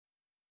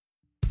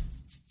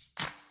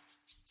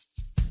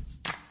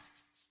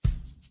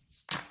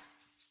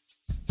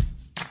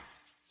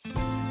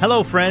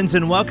Hello, friends,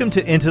 and welcome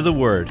to Into the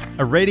Word,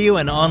 a radio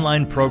and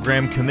online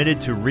program committed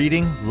to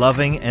reading,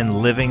 loving, and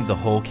living the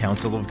whole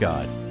counsel of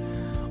God.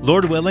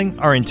 Lord willing,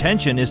 our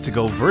intention is to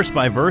go verse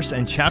by verse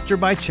and chapter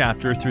by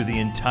chapter through the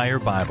entire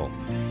Bible.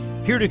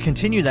 Here to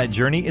continue that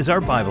journey is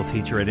our Bible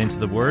teacher at Into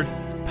the Word,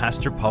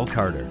 Pastor Paul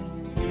Carter.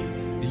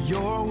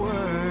 Your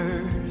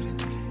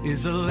word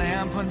is a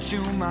lamp unto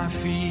my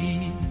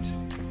feet.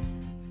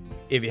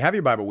 If you have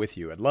your Bible with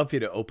you, I'd love for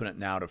you to open it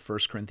now to 1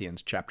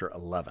 Corinthians chapter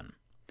 11.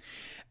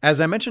 As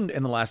I mentioned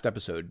in the last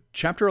episode,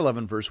 chapter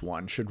 11, verse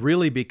 1 should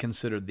really be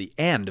considered the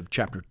end of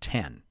chapter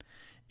 10.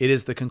 It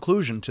is the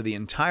conclusion to the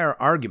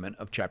entire argument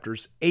of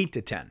chapters 8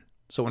 to 10.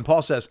 So when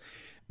Paul says,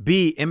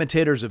 "Be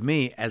imitators of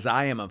me as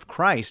I am of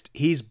Christ,"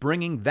 he's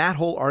bringing that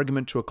whole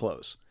argument to a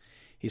close.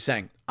 He's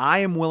saying, I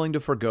am willing to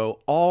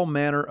forgo all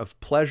manner of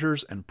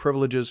pleasures and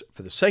privileges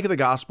for the sake of the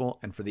gospel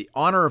and for the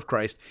honor of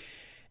Christ,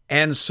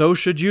 and so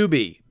should you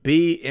be.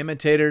 Be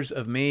imitators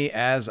of me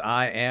as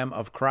I am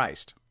of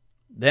Christ.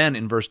 Then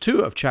in verse 2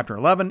 of chapter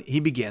 11,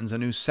 he begins a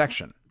new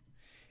section.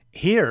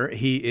 Here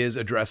he is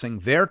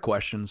addressing their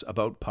questions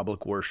about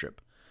public worship.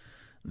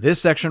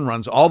 This section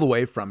runs all the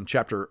way from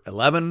chapter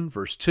 11,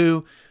 verse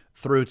 2,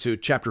 through to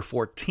chapter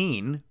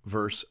 14,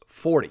 verse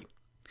 40.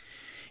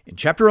 In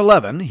chapter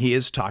 11, he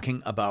is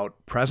talking about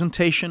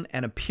presentation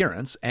and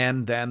appearance,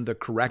 and then the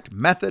correct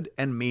method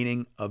and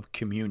meaning of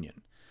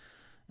communion.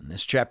 And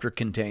this chapter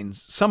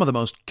contains some of the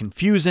most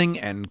confusing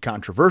and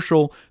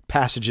controversial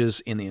passages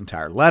in the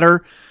entire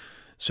letter,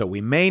 so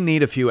we may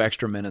need a few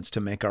extra minutes to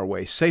make our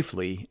way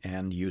safely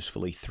and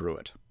usefully through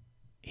it.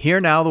 Hear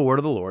now the word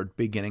of the Lord,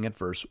 beginning at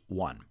verse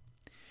 1.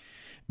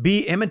 Be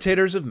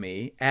imitators of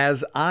me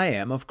as I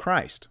am of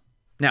Christ.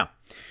 Now,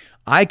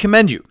 I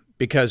commend you,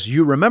 because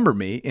you remember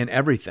me in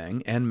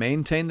everything and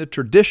maintain the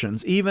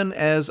traditions even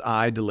as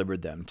I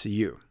delivered them to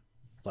you.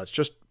 Let's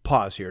just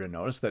pause here to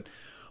notice that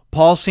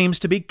Paul seems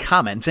to be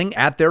commenting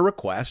at their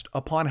request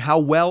upon how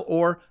well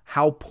or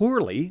how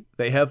poorly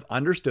they have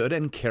understood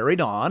and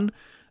carried on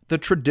the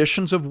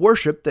traditions of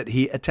worship that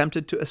he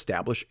attempted to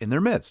establish in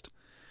their midst.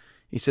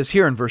 He says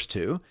here in verse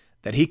 2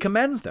 that he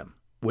commends them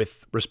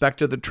with respect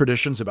to the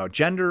traditions about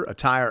gender,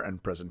 attire,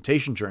 and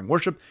presentation during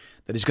worship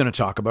that he's going to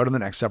talk about in the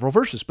next several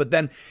verses. But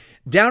then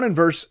down in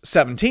verse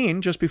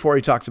 17, just before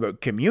he talks about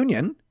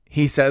communion,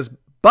 he says,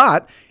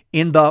 but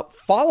in the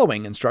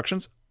following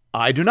instructions,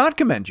 I do not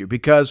commend you,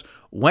 because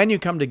when you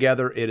come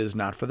together, it is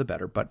not for the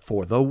better, but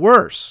for the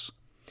worse.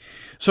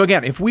 So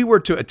again, if we were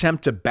to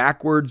attempt to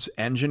backwards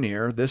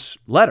engineer this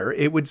letter,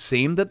 it would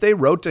seem that they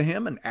wrote to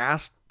him and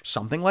asked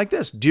something like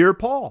this: Dear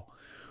Paul,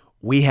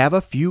 we have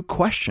a few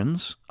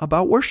questions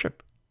about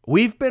worship.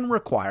 We've been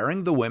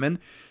requiring the women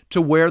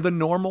to wear the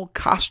normal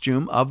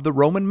costume of the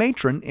Roman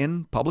matron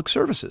in public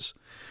services.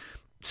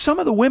 Some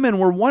of the women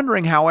were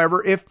wondering,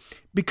 however, if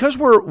because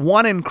we're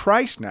one in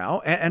Christ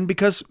now, and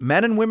because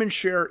men and women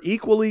share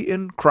equally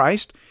in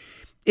Christ,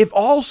 if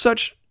all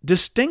such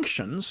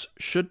distinctions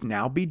should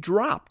now be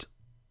dropped.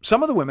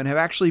 Some of the women have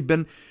actually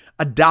been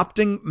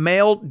adopting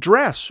male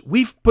dress.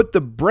 We've put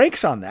the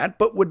brakes on that,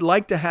 but would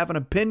like to have an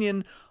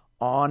opinion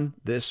on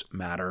this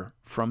matter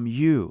from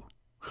you.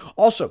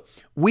 Also,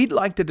 we'd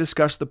like to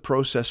discuss the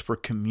process for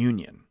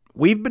communion.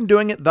 We've been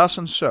doing it thus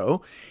and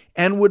so,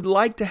 and would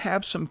like to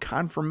have some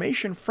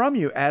confirmation from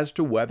you as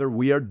to whether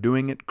we are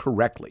doing it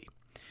correctly.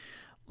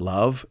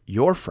 Love,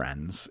 your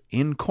friends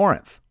in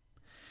Corinth.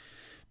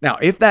 Now,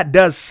 if that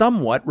does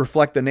somewhat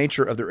reflect the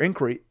nature of their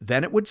inquiry,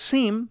 then it would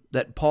seem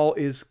that Paul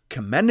is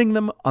commending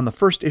them on the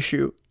first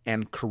issue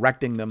and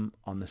correcting them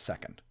on the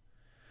second.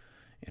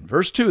 In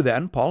verse 2,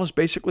 then, Paul is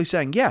basically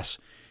saying, yes,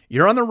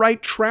 you're on the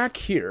right track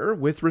here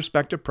with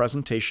respect to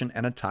presentation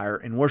and attire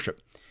in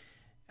worship.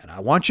 And I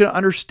want you to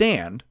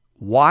understand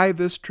why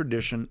this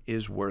tradition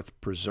is worth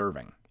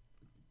preserving.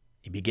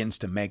 He begins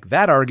to make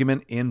that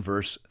argument in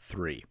verse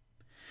 3.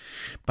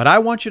 But I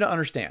want you to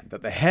understand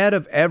that the head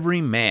of every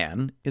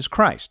man is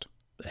Christ.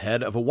 The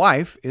head of a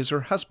wife is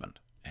her husband,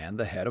 and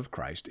the head of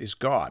Christ is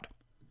God.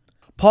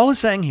 Paul is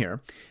saying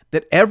here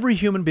that every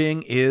human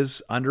being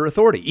is under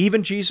authority.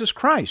 Even Jesus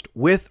Christ,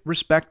 with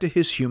respect to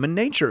his human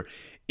nature,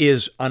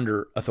 is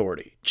under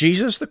authority.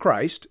 Jesus the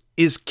Christ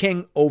is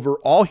king over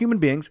all human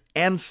beings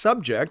and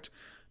subject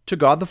to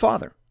God the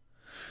Father.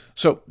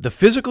 So the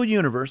physical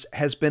universe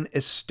has been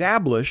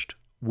established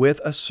with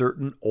a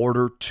certain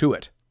order to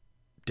it.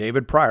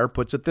 David Pryor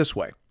puts it this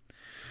way: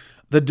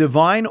 the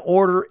divine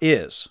order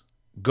is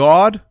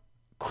God,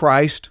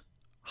 Christ,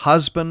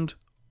 husband,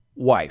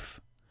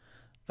 wife.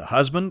 The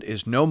husband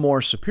is no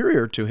more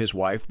superior to his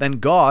wife than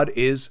God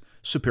is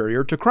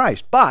superior to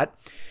Christ. But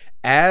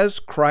as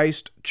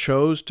Christ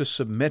chose to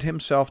submit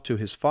himself to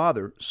his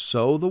Father,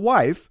 so the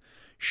wife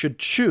should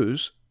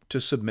choose to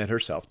submit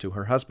herself to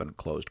her husband.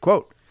 Closed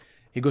quote.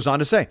 He goes on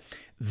to say,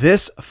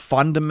 this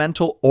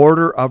fundamental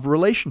order of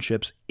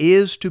relationships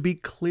is to be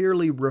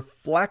clearly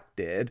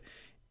reflected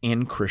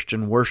in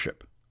Christian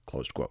worship.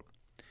 Closed quote.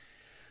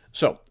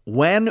 So,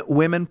 when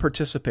women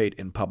participate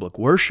in public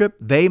worship,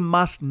 they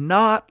must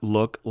not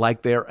look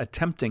like they're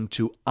attempting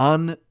to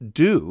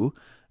undo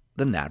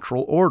the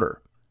natural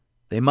order.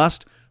 They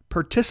must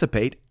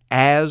participate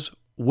as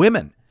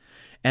women,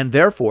 and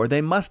therefore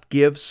they must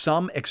give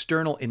some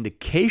external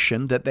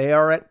indication that they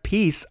are at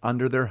peace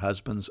under their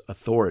husband's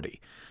authority.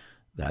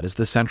 That is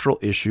the central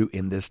issue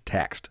in this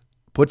text.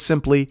 Put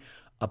simply,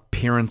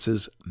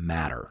 appearances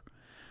matter.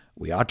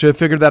 We ought to have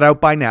figured that out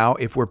by now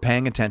if we're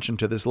paying attention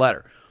to this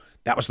letter.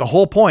 That was the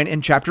whole point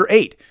in chapter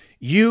 8.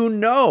 You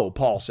know,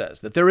 Paul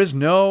says, that there is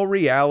no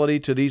reality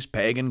to these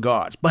pagan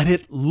gods, but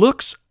it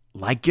looks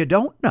like you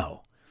don't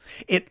know.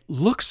 It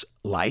looks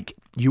like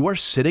you are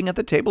sitting at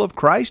the table of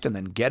Christ and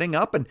then getting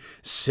up and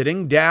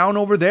sitting down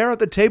over there at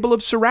the table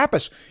of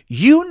Serapis.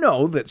 You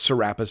know that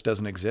Serapis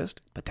doesn't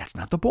exist, but that's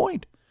not the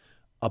point.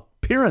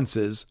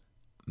 Appearances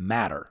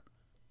matter.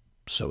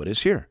 So it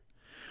is here.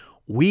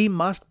 We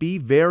must be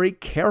very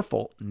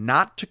careful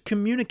not to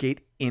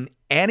communicate in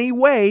any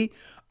way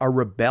a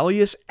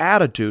rebellious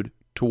attitude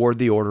toward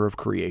the order of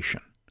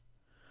creation.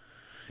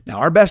 Now,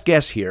 our best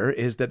guess here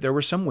is that there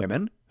were some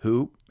women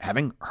who,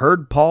 having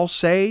heard Paul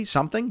say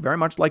something very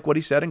much like what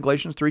he said in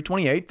Galatians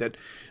 3:28, that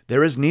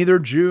there is neither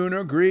Jew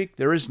nor Greek,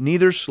 there is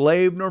neither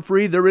slave nor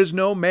free, there is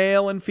no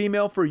male and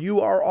female, for you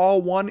are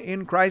all one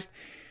in Christ.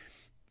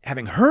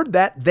 Having heard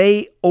that,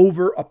 they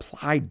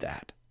over-applied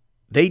that.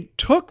 They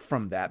took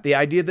from that the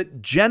idea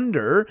that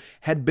gender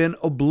had been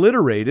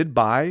obliterated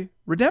by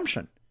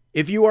redemption.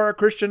 If you are a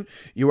Christian,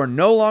 you are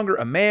no longer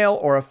a male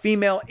or a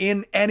female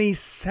in any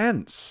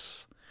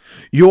sense.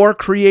 Your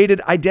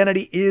created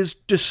identity is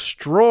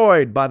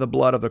destroyed by the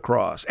blood of the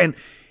cross.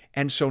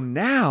 And so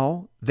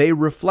now they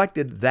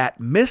reflected that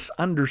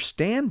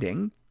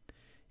misunderstanding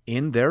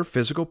in their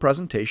physical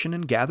presentation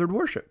and gathered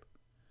worship.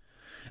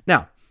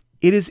 Now,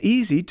 it is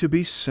easy to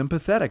be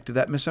sympathetic to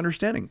that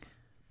misunderstanding.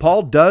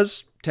 Paul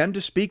does tend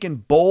to speak in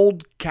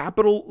bold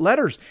capital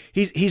letters.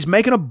 He's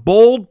making a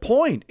bold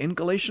point in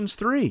Galatians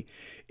 3.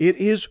 It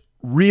is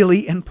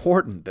really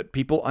important that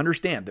people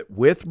understand that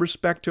with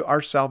respect to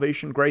our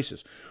salvation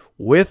graces,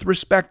 with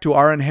respect to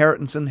our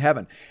inheritance in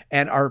heaven,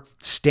 and our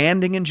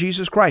standing in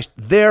Jesus Christ,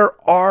 there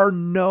are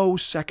no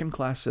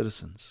second-class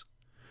citizens.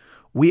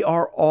 We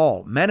are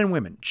all, men and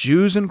women,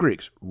 Jews and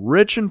Greeks,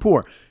 rich and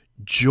poor,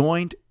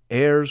 joint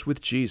heirs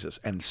with Jesus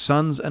and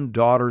sons and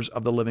daughters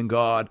of the living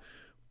God.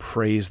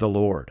 Praise the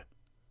Lord.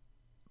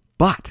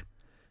 But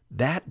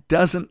that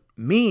doesn't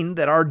mean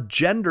that our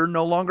gender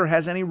no longer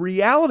has any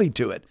reality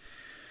to it.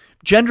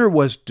 Gender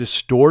was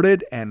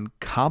distorted and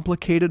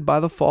complicated by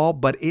the fall,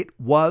 but it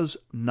was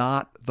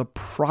not the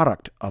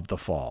product of the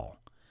fall.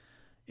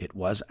 It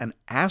was an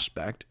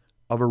aspect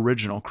of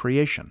original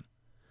creation.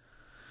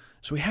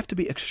 So we have to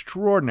be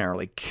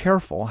extraordinarily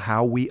careful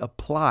how we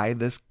apply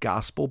this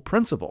gospel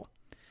principle.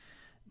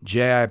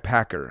 J.I.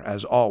 Packer,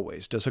 as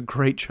always, does a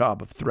great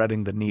job of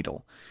threading the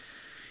needle.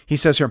 He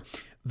says here,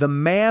 the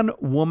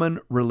man-woman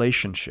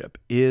relationship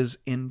is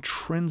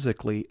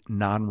intrinsically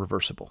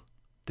non-reversible.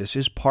 This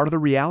is part of the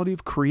reality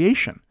of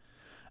creation,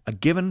 a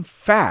given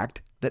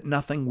fact that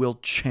nothing will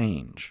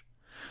change.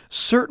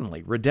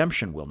 Certainly,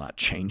 redemption will not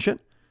change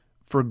it,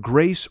 for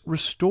grace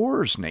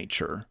restores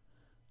nature,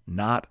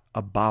 not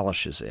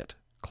abolishes it.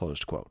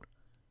 Closed quote.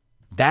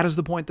 That is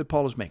the point that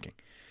Paul is making.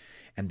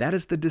 And that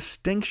is the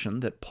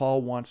distinction that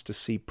Paul wants to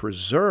see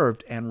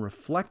preserved and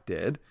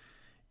reflected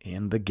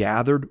in the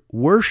gathered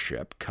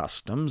worship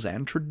customs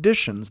and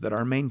traditions that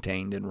are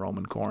maintained in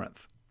Roman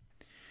Corinth.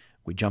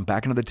 We jump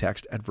back into the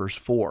text at verse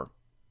 4.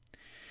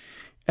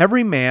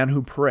 Every man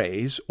who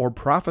prays or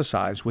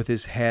prophesies with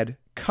his head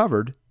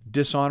covered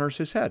dishonors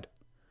his head.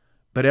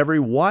 But every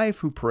wife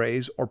who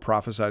prays or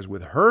prophesies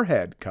with her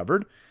head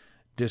covered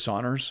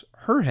dishonors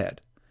her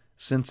head,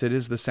 since it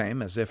is the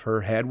same as if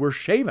her head were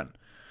shaven.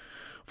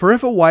 For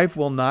if a wife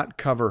will not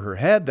cover her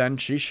head, then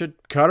she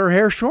should cut her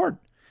hair short.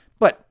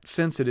 But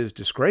since it is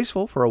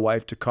disgraceful for a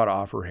wife to cut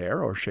off her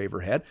hair or shave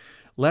her head,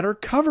 let her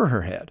cover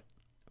her head.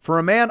 For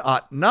a man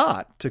ought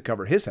not to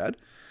cover his head,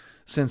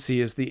 since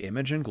he is the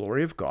image and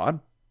glory of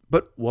God,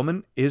 but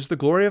woman is the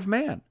glory of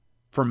man.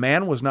 For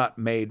man was not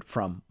made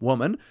from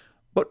woman,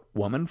 but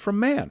woman from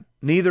man.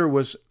 Neither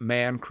was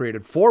man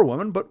created for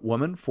woman, but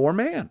woman for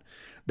man.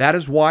 That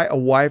is why a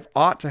wife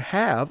ought to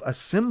have a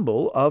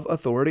symbol of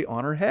authority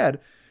on her head,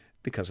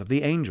 because of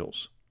the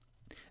angels.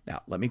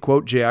 Now, let me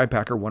quote J.I.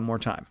 Packer one more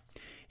time.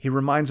 He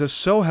reminds us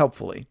so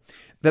helpfully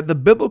that the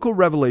biblical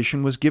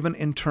revelation was given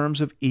in terms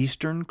of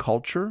Eastern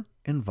culture,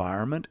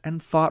 environment,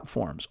 and thought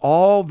forms,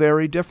 all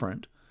very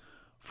different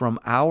from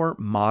our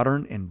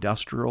modern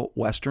industrial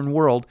Western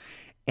world,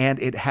 and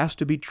it has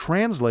to be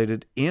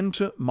translated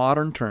into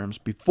modern terms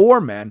before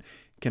men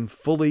can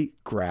fully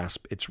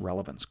grasp its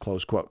relevance.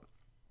 Close quote.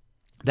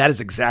 That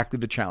is exactly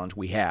the challenge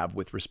we have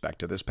with respect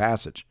to this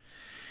passage.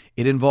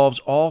 It involves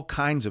all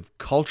kinds of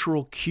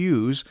cultural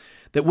cues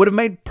that would have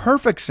made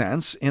perfect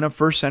sense in a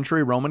first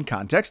century Roman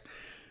context,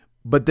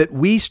 but that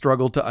we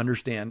struggle to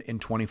understand in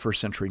 21st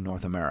century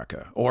North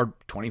America or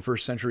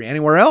 21st century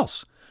anywhere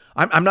else.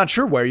 I'm not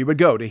sure where you would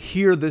go to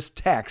hear this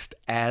text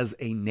as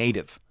a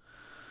native.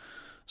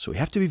 So we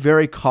have to be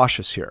very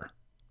cautious here.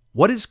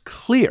 What is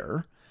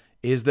clear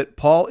is that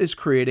Paul is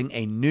creating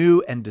a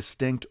new and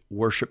distinct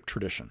worship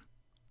tradition.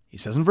 He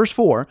says in verse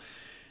 4,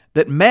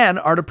 that men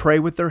are to pray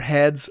with their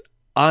heads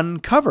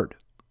uncovered.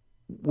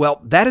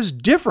 Well, that is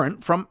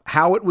different from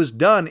how it was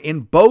done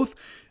in both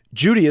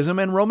Judaism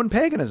and Roman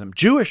paganism.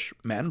 Jewish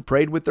men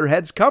prayed with their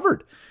heads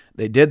covered.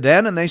 They did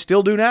then and they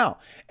still do now.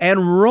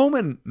 And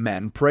Roman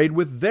men prayed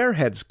with their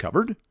heads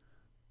covered.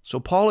 So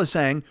Paul is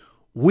saying,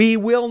 we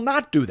will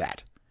not do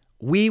that.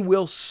 We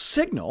will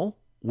signal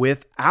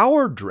with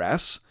our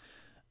dress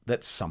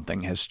that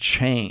something has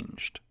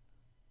changed.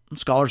 And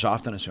scholars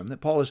often assume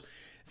that Paul is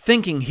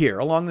thinking here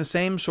along the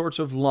same sorts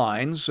of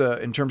lines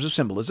in terms of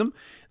symbolism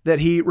that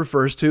he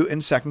refers to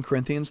in 2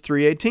 Corinthians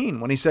 3:18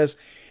 when he says,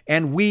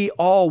 "And we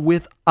all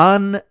with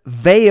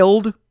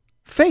unveiled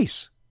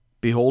face,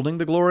 beholding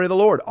the glory of the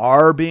Lord,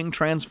 are being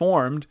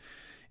transformed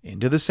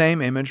into the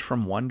same image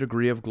from one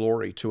degree of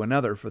glory to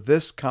another, for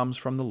this comes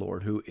from the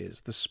Lord who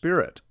is the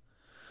Spirit."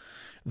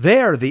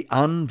 There, the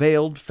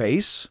unveiled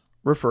face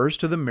refers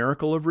to the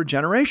miracle of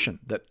regeneration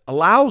that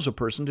allows a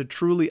person to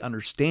truly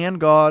understand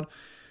God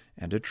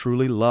and to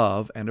truly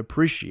love and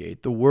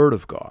appreciate the Word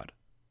of God.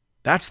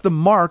 That's the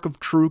mark of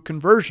true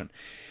conversion.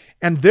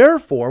 And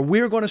therefore,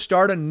 we're going to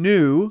start a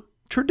new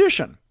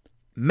tradition.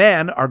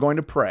 Men are going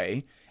to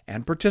pray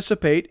and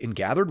participate in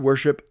gathered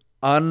worship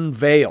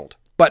unveiled,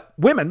 but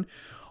women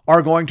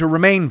are going to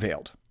remain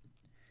veiled.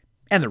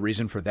 And the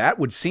reason for that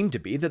would seem to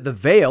be that the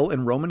veil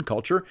in Roman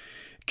culture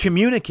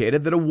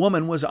communicated that a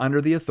woman was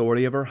under the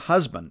authority of her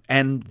husband,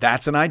 and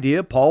that's an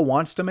idea Paul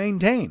wants to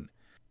maintain.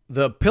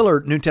 The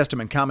Pillar New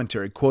Testament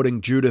commentary,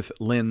 quoting Judith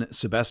Lynn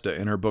Sebesta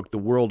in her book, The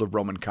World of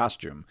Roman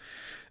Costume,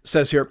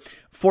 says here,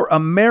 "For a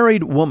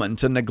married woman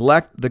to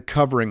neglect the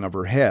covering of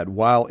her head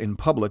while in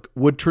public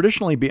would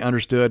traditionally be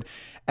understood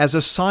as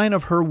a sign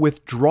of her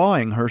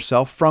withdrawing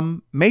herself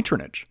from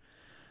matronage.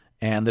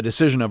 And the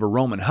decision of a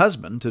Roman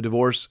husband to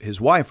divorce his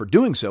wife for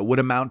doing so would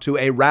amount to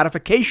a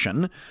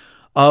ratification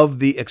of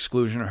the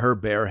exclusion her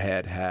bare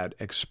head had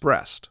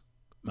expressed.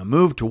 A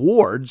move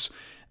towards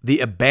the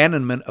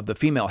abandonment of the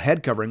female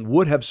head covering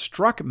would have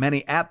struck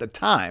many at the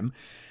time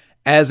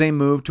as a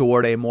move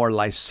toward a more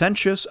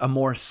licentious, a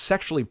more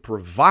sexually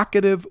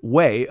provocative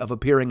way of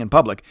appearing in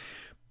public,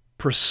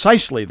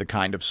 precisely the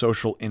kind of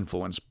social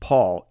influence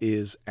Paul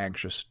is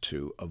anxious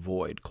to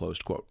avoid." Close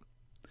quote.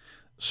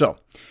 So,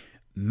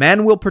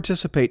 men will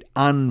participate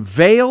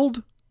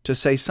unveiled to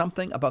say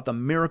something about the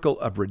miracle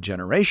of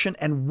regeneration,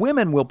 and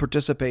women will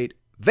participate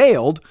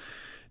veiled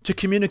to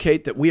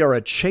communicate that we are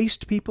a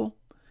chaste people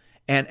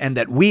and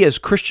that we as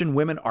Christian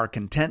women are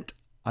content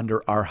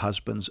under our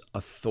husband's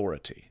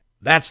authority.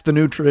 That's the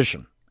new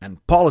tradition.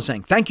 And Paul is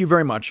saying, thank you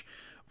very much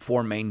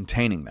for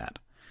maintaining that.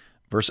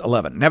 Verse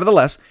 11,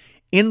 "Nevertheless,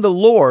 in the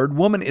Lord,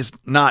 woman is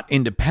not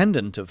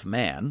independent of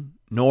man,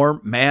 nor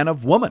man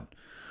of woman.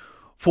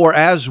 For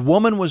as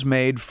woman was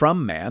made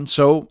from man,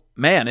 so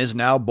man is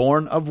now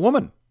born of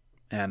woman,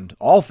 and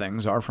all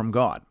things are from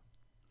God."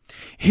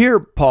 Here,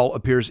 Paul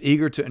appears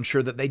eager to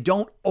ensure that they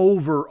don't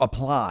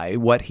over-apply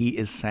what he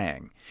is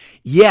saying.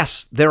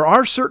 Yes, there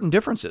are certain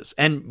differences,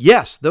 and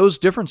yes, those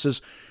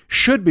differences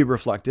should be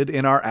reflected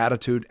in our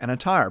attitude and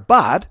attire.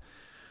 But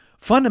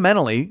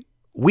fundamentally,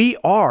 we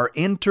are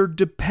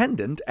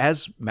interdependent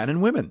as men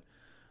and women.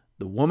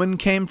 The woman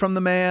came from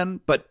the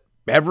man, but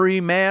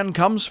every man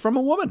comes from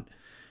a woman,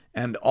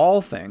 and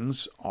all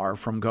things are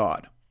from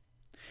God.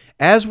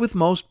 As with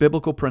most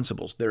biblical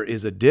principles, there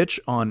is a ditch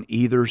on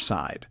either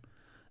side.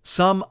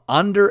 Some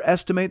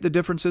underestimate the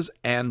differences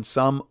and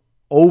some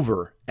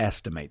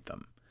overestimate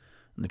them.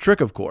 And the trick,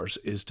 of course,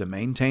 is to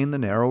maintain the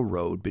narrow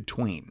road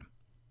between.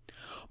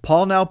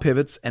 Paul now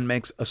pivots and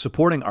makes a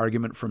supporting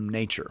argument from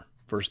nature.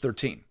 Verse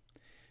 13,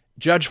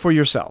 "Judge for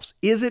yourselves.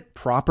 Is it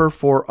proper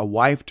for a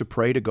wife to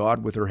pray to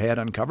God with her head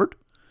uncovered?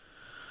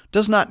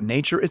 Does not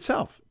nature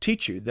itself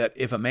teach you that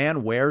if a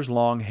man wears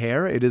long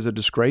hair, it is a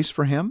disgrace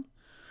for him?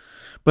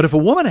 But if a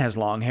woman has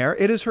long hair,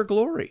 it is her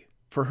glory,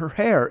 for her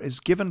hair is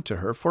given to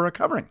her for a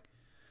covering.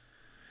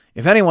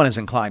 If anyone is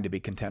inclined to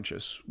be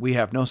contentious, we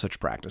have no such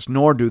practice,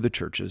 nor do the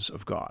churches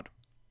of God."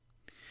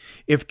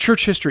 If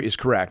church history is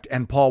correct,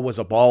 and Paul was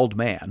a bald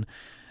man,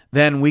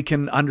 then we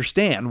can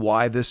understand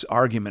why this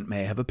argument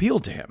may have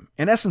appealed to him.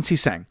 In essence,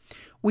 he's saying,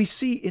 we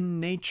see in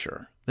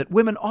nature that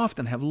women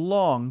often have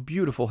long,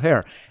 beautiful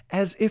hair,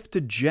 as if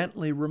to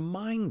gently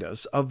remind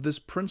us of this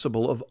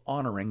principle of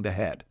honoring the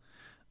head.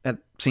 That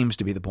seems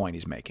to be the point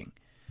he's making.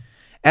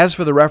 As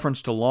for the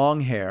reference to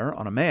long hair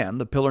on a man,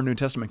 the Pillar New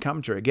Testament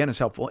commentary again is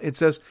helpful. It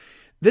says,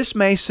 this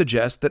may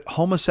suggest that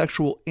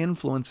homosexual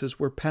influences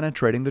were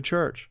penetrating the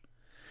church,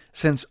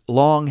 since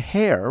long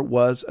hair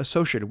was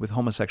associated with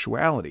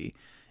homosexuality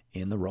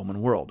in the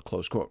Roman world.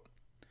 Close quote.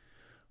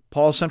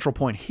 Paul's central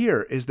point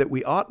here is that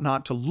we ought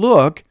not to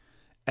look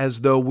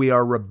as though we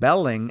are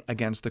rebelling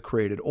against the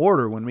created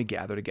order when we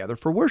gather together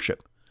for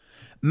worship.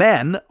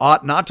 Men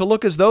ought not to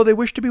look as though they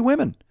wish to be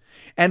women,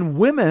 and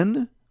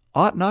women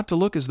ought not to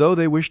look as though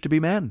they wish to be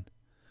men.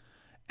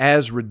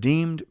 As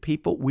redeemed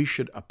people, we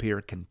should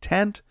appear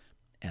content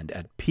and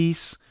at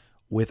peace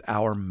with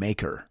our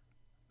Maker.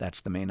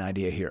 That's the main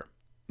idea here.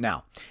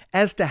 Now,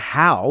 as to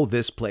how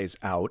this plays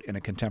out in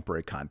a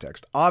contemporary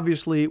context,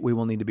 obviously we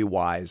will need to be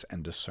wise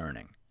and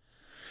discerning.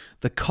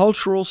 the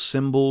cultural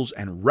symbols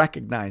and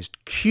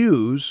recognized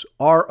cues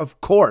are,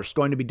 of course,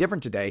 going to be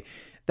different today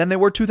than they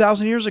were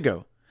 2,000 years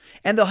ago.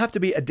 And they'll have to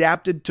be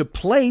adapted to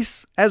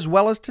place as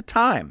well as to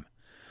time.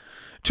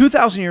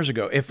 2,000 years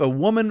ago, if a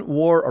woman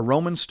wore a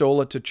Roman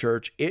stola to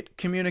church, it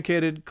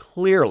communicated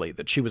clearly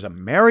that she was a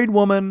married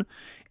woman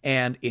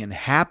and in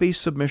happy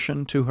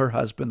submission to her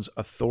husband's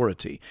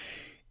authority.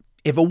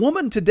 If a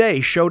woman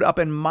today showed up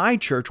in my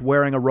church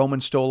wearing a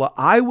Roman stola,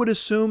 I would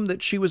assume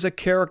that she was a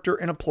character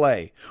in a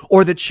play,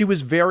 or that she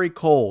was very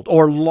cold,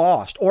 or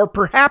lost, or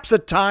perhaps a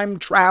time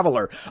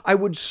traveler. I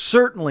would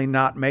certainly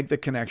not make the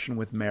connection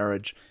with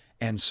marriage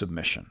and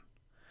submission.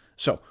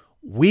 So,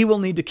 we will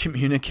need to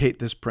communicate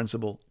this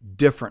principle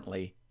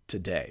differently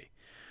today.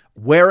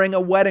 Wearing a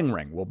wedding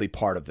ring will be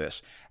part of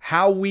this.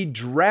 How we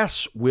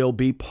dress will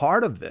be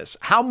part of this.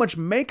 How much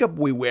makeup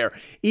we wear,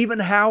 even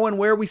how and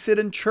where we sit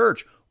in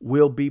church,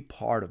 will be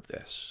part of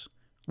this.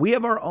 We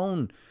have our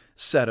own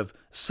set of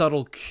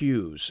subtle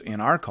cues in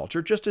our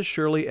culture, just as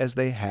surely as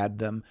they had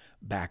them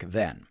back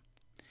then.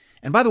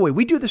 And by the way,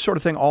 we do this sort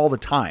of thing all the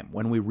time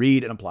when we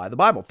read and apply the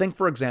Bible. Think,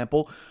 for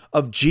example,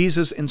 of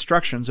Jesus'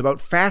 instructions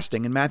about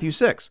fasting in Matthew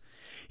 6.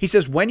 He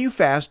says, "When you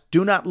fast,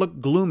 do not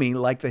look gloomy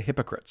like the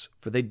hypocrites,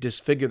 for they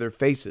disfigure their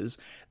faces,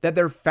 that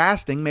their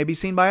fasting may be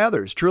seen by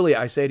others. Truly,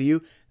 I say to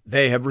you,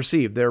 they have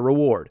received their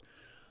reward.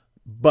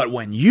 But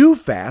when you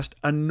fast,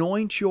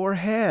 anoint your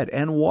head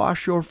and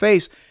wash your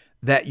face,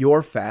 that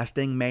your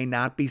fasting may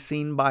not be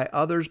seen by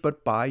others,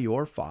 but by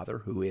your Father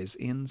who is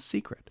in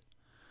secret."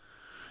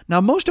 Now,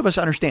 most of us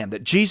understand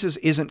that Jesus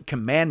isn't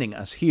commanding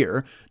us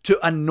here to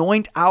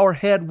anoint our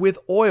head with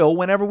oil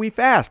whenever we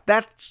fast.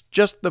 That's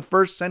just the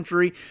first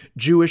century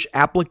Jewish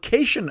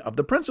application of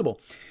the principle.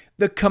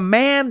 The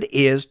command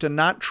is to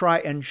not try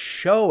and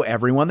show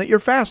everyone that you're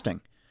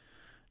fasting.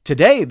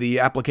 Today, the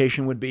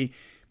application would be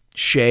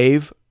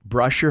shave,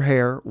 brush your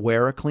hair,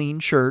 wear a clean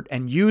shirt,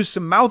 and use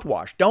some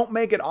mouthwash. Don't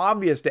make it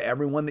obvious to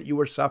everyone that you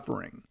are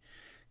suffering.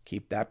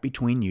 Keep that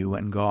between you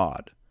and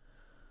God.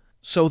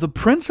 So the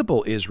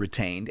principle is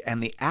retained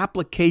and the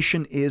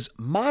application is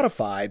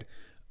modified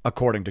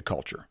according to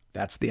culture.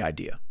 That's the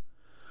idea.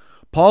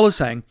 Paul is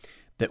saying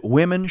that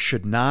women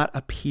should not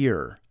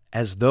appear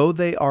as though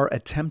they are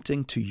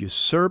attempting to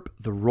usurp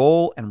the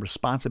role and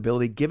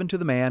responsibility given to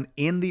the man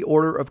in the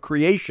order of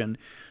creation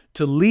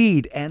to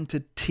lead and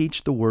to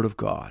teach the Word of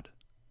God.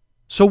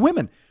 So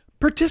women,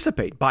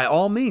 participate by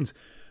all means,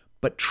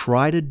 but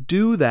try to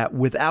do that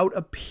without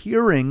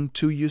appearing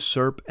to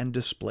usurp and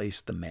displace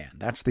the man.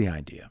 That's the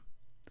idea.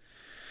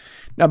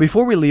 Now,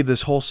 before we leave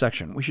this whole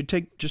section, we should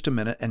take just a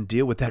minute and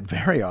deal with that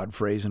very odd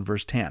phrase in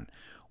verse 10,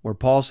 where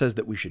Paul says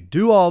that we should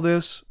do all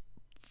this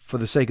for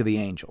the sake of the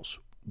angels.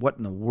 What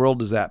in the world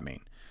does that mean?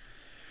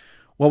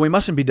 Well, we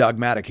mustn't be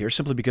dogmatic here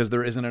simply because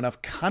there isn't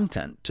enough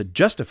content to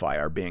justify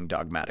our being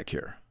dogmatic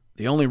here.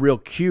 The only real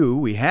cue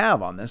we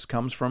have on this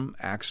comes from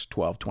Acts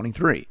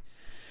 12:23.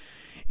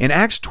 In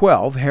Acts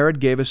 12, Herod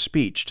gave a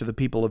speech to the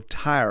people of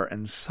Tyre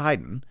and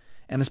Sidon,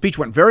 and the speech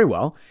went very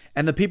well,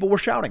 and the people were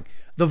shouting,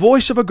 "The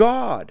voice of a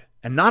God,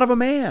 and not of a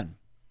man."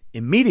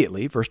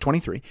 Immediately, verse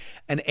 23,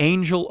 an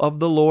angel of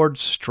the Lord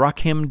struck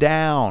him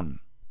down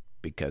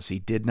because he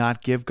did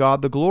not give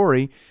God the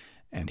glory,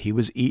 and he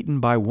was eaten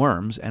by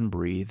worms and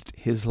breathed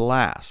his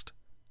last.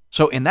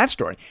 So in that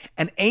story,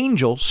 an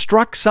angel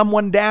struck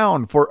someone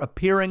down for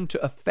appearing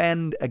to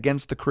offend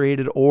against the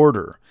created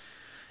order.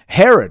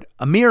 Herod,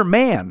 a mere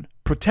man,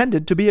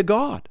 pretended to be a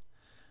god.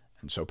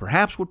 And so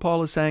perhaps what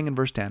Paul is saying in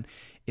verse 10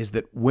 is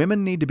that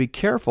women need to be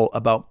careful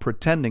about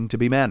pretending to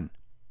be men.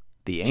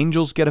 The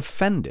angels get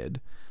offended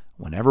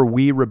whenever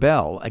we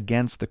rebel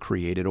against the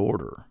created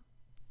order.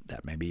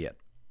 That may be it.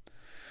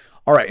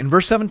 All right, in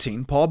verse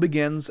 17, Paul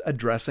begins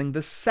addressing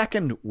the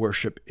second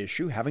worship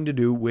issue having to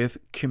do with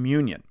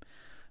communion.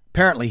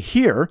 Apparently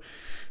here,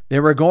 they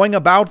were going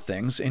about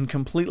things in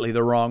completely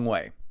the wrong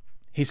way.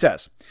 He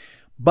says,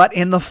 "But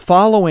in the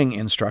following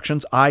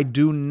instructions, I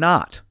do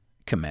not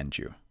commend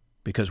you,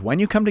 because when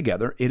you come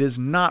together, it is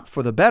not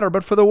for the better,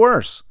 but for the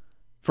worse.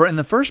 For in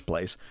the first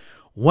place,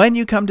 when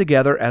you come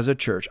together as a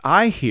church,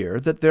 I hear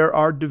that there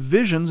are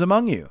divisions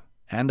among you,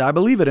 and I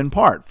believe it in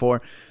part,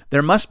 for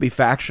there must be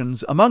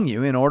factions among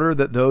you in order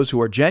that those who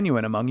are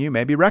genuine among you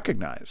may be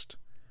recognized.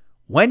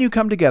 When you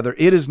come together,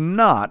 it is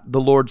not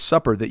the Lord's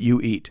Supper that you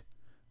eat.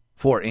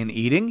 For in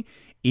eating,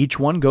 each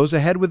one goes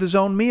ahead with his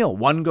own meal.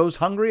 One goes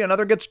hungry,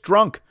 another gets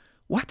drunk.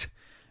 What?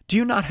 Do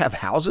you not have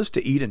houses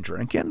to eat and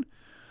drink in?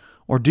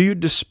 Or do you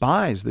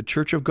despise the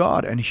church of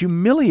God and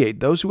humiliate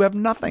those who have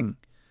nothing?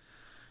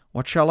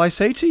 What shall I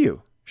say to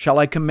you? Shall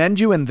I commend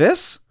you in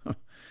this?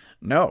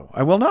 No,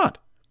 I will not."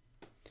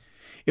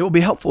 It will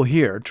be helpful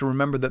here to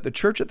remember that the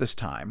church at this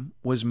time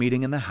was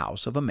meeting in the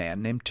house of a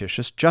man named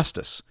Titius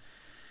Justus.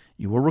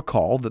 You will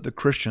recall that the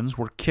Christians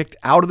were kicked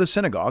out of the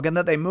synagogue and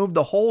that they moved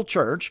the whole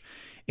church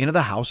into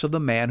the house of the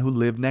man who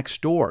lived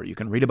next door. You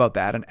can read about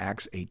that in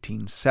Acts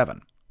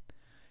 18:7.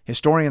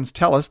 Historians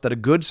tell us that a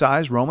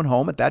good-sized Roman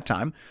home at that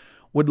time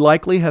would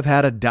likely have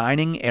had a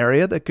dining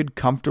area that could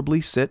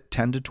comfortably sit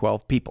 10 to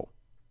 12 people.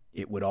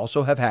 It would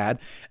also have had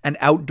an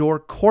outdoor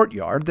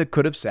courtyard that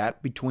could have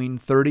sat between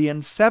 30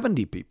 and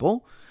 70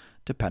 people,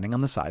 depending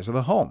on the size of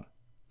the home.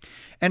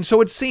 And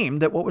so it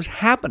seemed that what was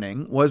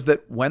happening was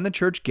that when the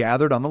church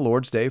gathered on the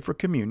Lord's Day for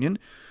communion,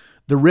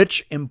 the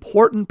rich,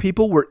 important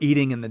people were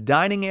eating in the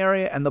dining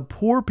area, and the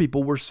poor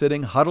people were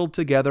sitting huddled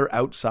together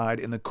outside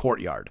in the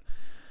courtyard.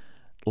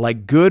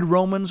 Like good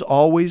Romans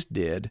always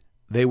did,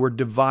 they were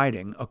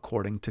dividing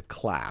according to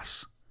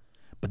class.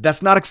 But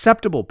that's not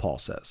acceptable, Paul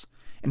says.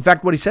 In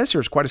fact, what he says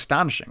here is quite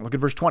astonishing. Look at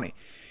verse 20.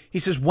 He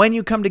says, when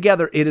you come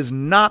together, it is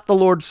not the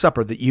Lord's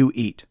Supper that you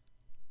eat.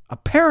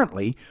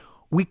 Apparently,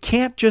 we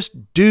can't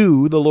just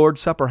do the Lord's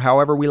Supper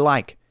however we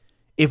like.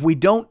 If we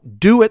don't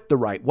do it the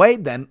right way,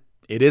 then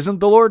it isn't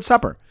the Lord's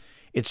Supper.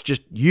 It's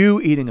just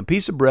you eating a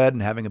piece of bread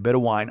and having a bit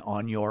of wine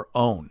on your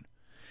own.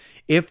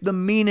 If the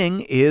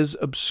meaning is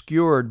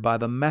obscured by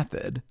the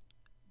method,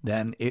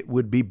 then it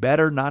would be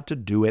better not to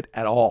do it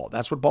at all.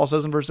 That's what Paul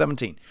says in verse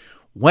 17.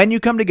 When you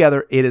come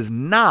together, it is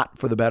not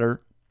for the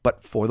better,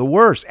 but for the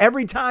worse.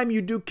 Every time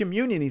you do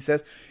communion, he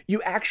says,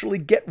 you actually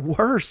get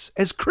worse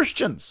as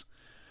Christians.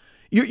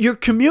 Your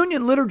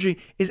communion liturgy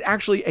is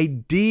actually a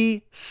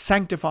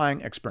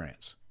de-sanctifying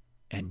experience.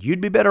 And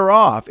you'd be better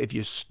off if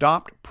you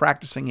stopped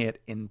practicing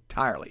it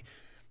entirely.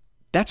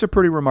 That's a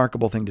pretty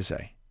remarkable thing to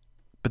say.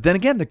 But then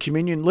again, the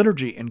communion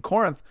liturgy in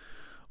Corinth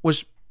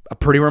was a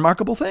pretty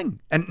remarkable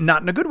thing, and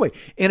not in a good way.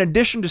 In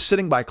addition to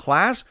sitting by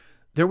class,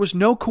 there was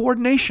no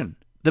coordination.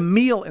 The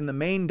meal in the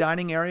main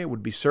dining area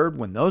would be served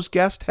when those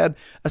guests had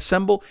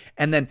assembled,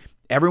 and then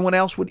everyone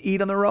else would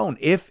eat on their own,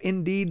 if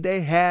indeed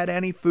they had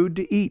any food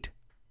to eat.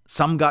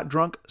 Some got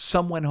drunk,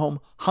 some went home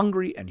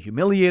hungry and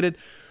humiliated.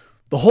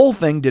 The whole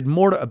thing did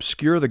more to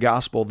obscure the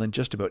gospel than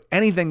just about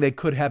anything they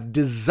could have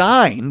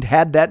designed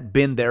had that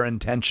been their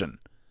intention.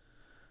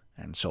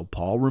 And so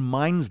Paul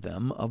reminds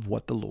them of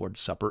what the Lord's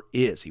Supper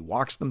is. He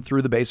walks them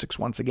through the basics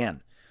once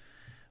again.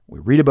 We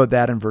read about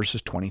that in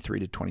verses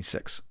 23 to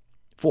 26.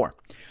 4.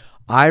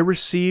 I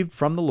received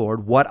from the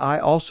Lord what I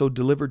also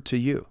delivered to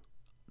you,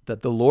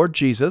 that the Lord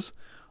Jesus,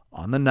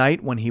 on the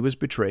night when he was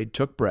betrayed,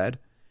 took bread,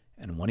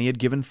 and when he had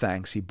given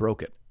thanks, he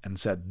broke it and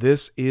said,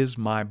 this is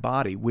my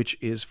body, which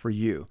is for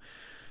you.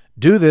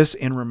 Do this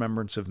in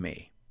remembrance of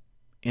me.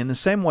 In the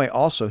same way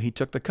also he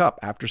took the cup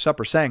after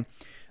supper, saying,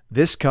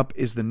 this cup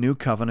is the new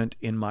covenant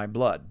in my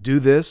blood. Do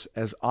this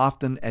as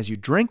often as you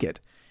drink it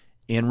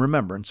in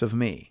remembrance of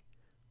me.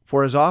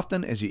 For as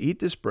often as you eat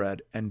this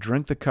bread and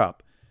drink the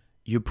cup,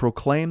 you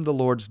proclaim the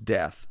Lord's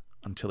death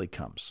until he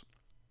comes.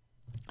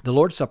 The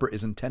Lord's Supper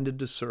is intended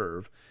to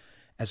serve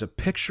as a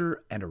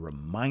picture and a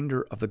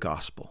reminder of the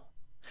gospel.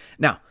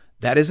 Now,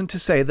 that isn't to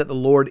say that the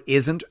Lord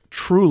isn't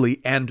truly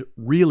and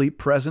really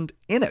present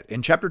in it.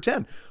 In chapter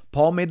 10,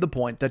 Paul made the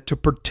point that to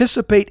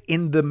participate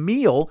in the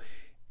meal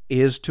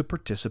is to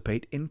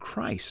participate in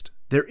Christ.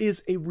 There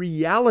is a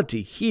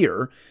reality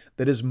here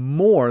that is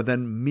more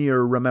than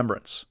mere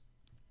remembrance.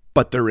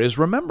 But there is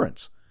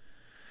remembrance.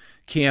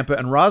 Kiempe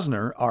and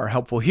Rosner are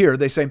helpful here.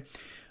 They say,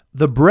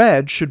 the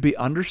bread should be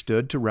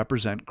understood to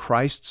represent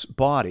Christ's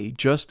body,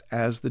 just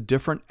as the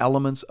different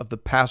elements of the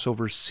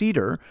Passover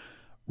Seder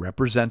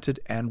represented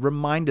and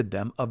reminded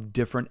them of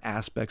different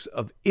aspects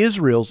of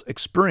Israel's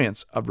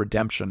experience of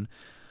redemption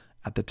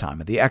at the time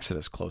of the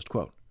Exodus, closed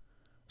quote.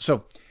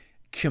 So,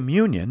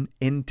 communion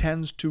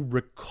intends to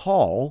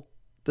recall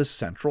the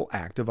central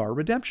act of our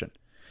redemption.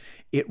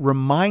 It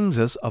reminds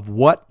us of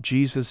what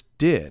Jesus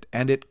did,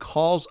 and it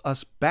calls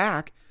us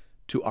back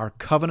to our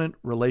covenant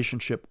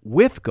relationship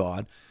with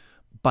God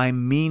by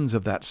means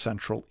of that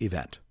central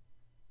event.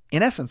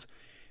 In essence,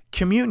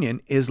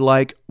 communion is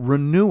like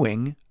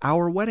renewing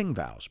our wedding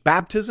vows.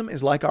 Baptism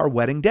is like our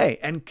wedding day,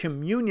 and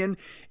communion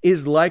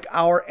is like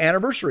our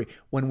anniversary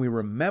when we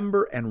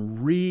remember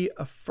and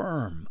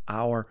reaffirm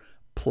our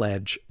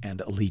pledge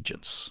and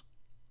allegiance.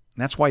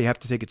 And that's why you have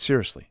to take it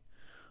seriously.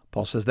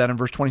 Paul says that in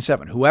verse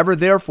 27. Whoever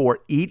therefore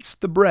eats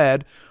the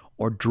bread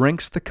or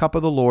drinks the cup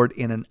of the Lord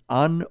in an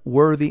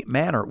unworthy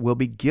manner will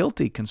be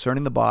guilty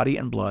concerning the body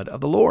and blood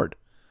of the Lord.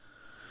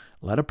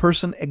 Let a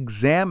person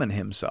examine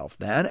himself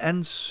then,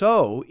 and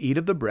so eat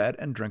of the bread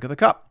and drink of the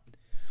cup.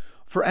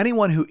 For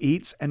anyone who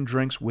eats and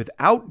drinks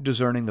without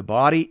discerning the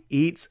body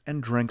eats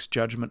and drinks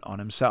judgment on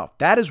himself.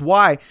 That is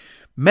why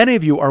many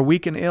of you are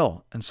weak and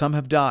ill, and some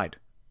have died.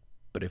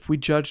 But if we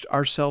judged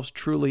ourselves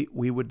truly,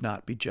 we would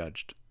not be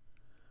judged.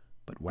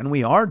 But when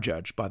we are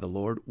judged by the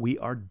Lord, we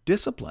are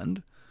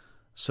disciplined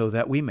so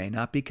that we may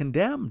not be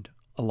condemned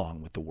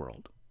along with the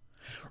world.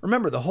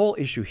 Remember, the whole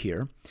issue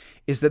here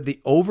is that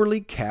the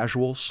overly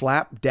casual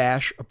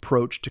slapdash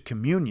approach to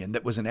communion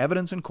that was in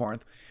evidence in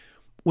Corinth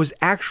was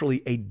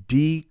actually a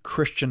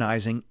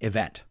de-Christianizing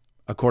event,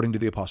 according to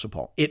the Apostle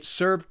Paul. It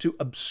served to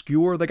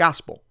obscure the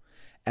gospel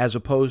as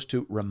opposed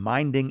to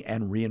reminding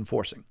and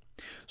reinforcing.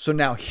 So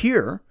now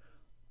here,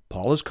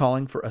 Paul is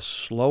calling for a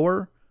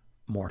slower,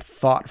 more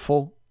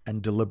thoughtful,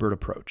 and deliberate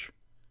approach.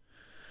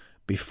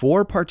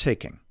 Before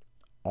partaking,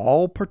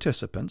 all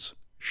participants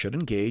should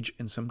engage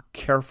in some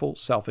careful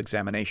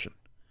self-examination.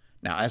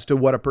 Now, as to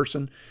what a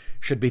person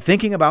should be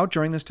thinking about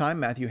during this time,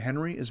 Matthew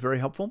Henry is very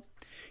helpful.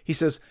 He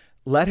says,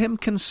 let him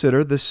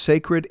consider the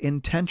sacred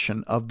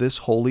intention of this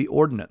holy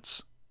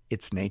ordinance,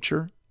 its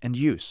nature and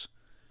use,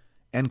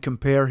 and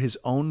compare his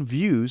own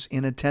views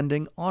in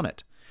attending on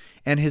it,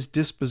 and his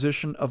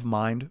disposition of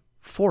mind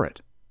for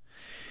it.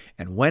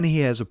 And when he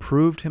has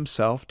approved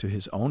himself to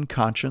his own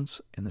conscience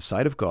in the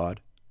sight of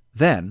God,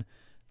 then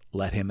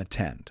let him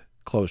attend."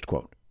 Closed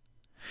quote.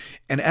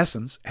 In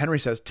essence, Henry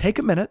says, take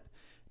a minute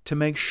to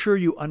make sure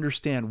you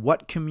understand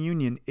what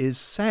communion is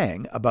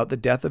saying about the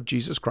death of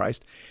Jesus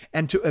Christ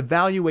and to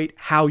evaluate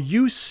how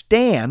you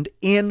stand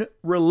in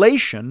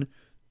relation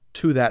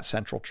to that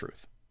central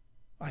truth.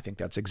 I think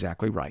that's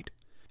exactly right.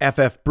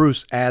 F.F.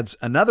 Bruce adds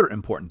another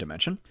important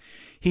dimension.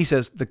 He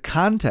says the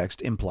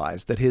context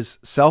implies that his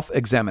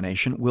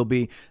self-examination will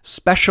be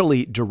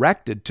specially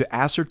directed to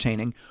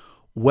ascertaining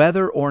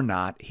whether or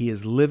not he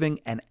is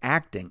living and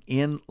acting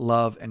in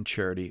love and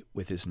charity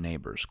with his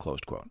neighbors,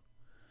 closed quote.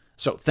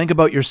 So think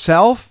about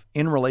yourself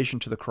in relation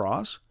to the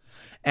cross,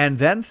 and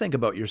then think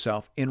about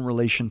yourself in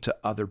relation to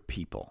other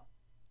people.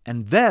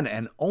 And then,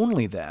 and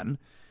only then,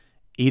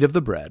 eat of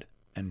the bread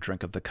and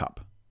drink of the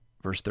cup.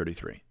 Verse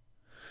 33.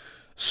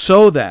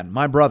 "So then,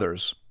 my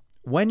brothers,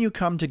 when you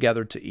come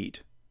together to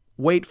eat,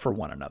 wait for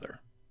one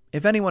another.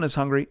 If anyone is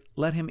hungry,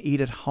 let him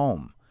eat at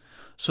home,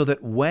 so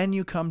that when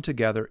you come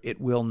together, it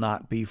will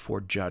not be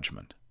for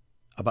judgment.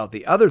 About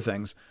the other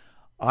things,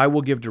 I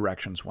will give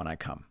directions when I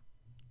come."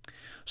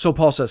 So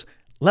Paul says,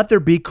 let there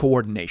be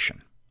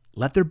coordination,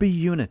 let there be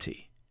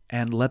unity,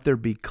 and let there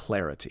be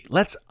clarity.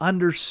 Let's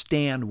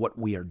understand what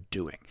we are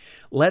doing.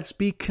 Let's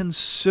be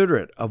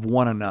considerate of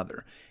one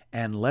another,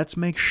 and let's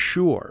make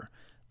sure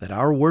that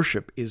our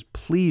worship is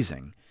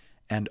pleasing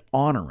and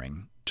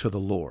honoring to the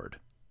Lord.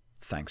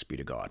 Thanks be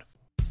to God.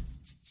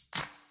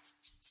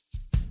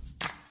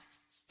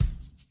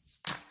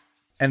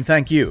 And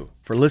thank you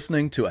for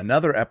listening to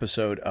another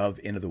episode of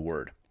Into the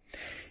Word.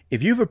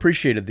 If you've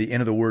appreciated the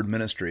Into the Word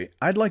ministry,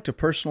 I'd like to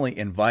personally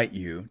invite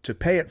you to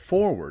pay it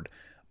forward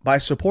by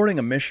supporting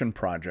a mission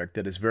project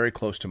that is very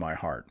close to my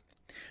heart.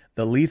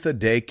 The Letha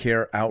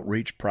Daycare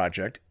Outreach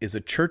Project is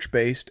a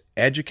church-based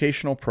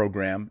educational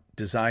program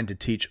designed to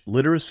teach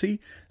literacy,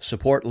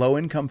 support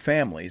low-income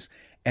families,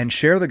 and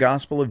share the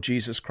gospel of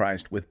Jesus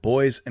Christ with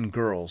boys and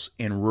girls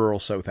in rural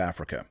South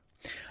Africa.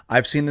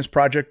 I've seen this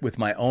project with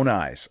my own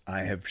eyes.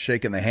 I have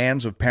shaken the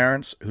hands of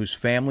parents whose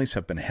families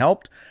have been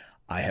helped.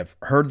 I have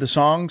heard the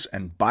songs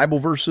and Bible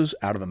verses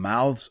out of the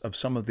mouths of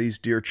some of these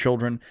dear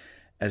children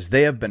as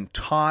they have been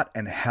taught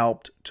and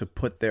helped to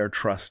put their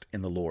trust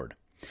in the Lord.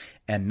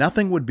 And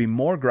nothing would be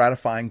more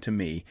gratifying to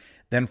me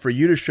than for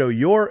you to show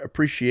your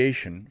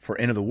appreciation for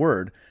Into the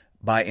Word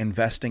by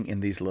investing in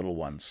these little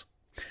ones.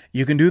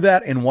 You can do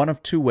that in one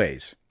of two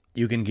ways.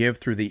 You can give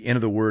through the Into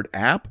the Word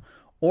app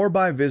or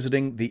by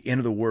visiting the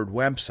Into the Word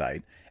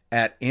website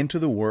at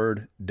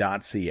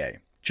intotheword.ca.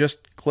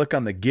 Just click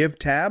on the Give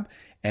tab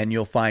and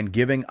you'll find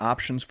giving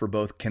options for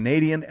both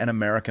Canadian and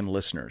American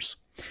listeners.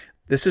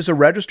 This is a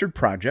registered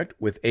project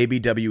with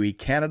ABWE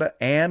Canada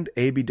and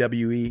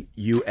ABWE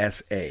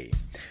USA.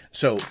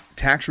 So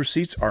tax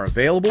receipts are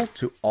available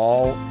to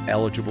all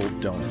eligible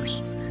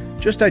donors.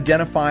 Just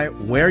identify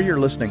where you're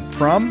listening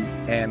from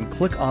and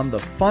click on the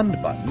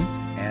Fund button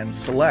and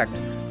select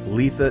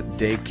Letha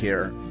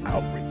Daycare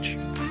Outreach.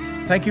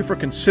 Thank you for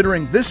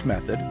considering this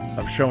method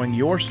of showing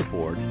your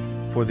support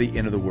for the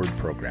Into the Word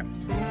program.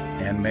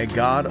 And may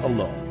God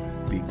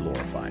alone be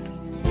glorified.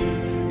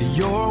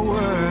 Your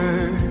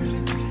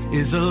word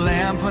is a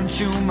lamp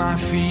unto my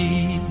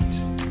feet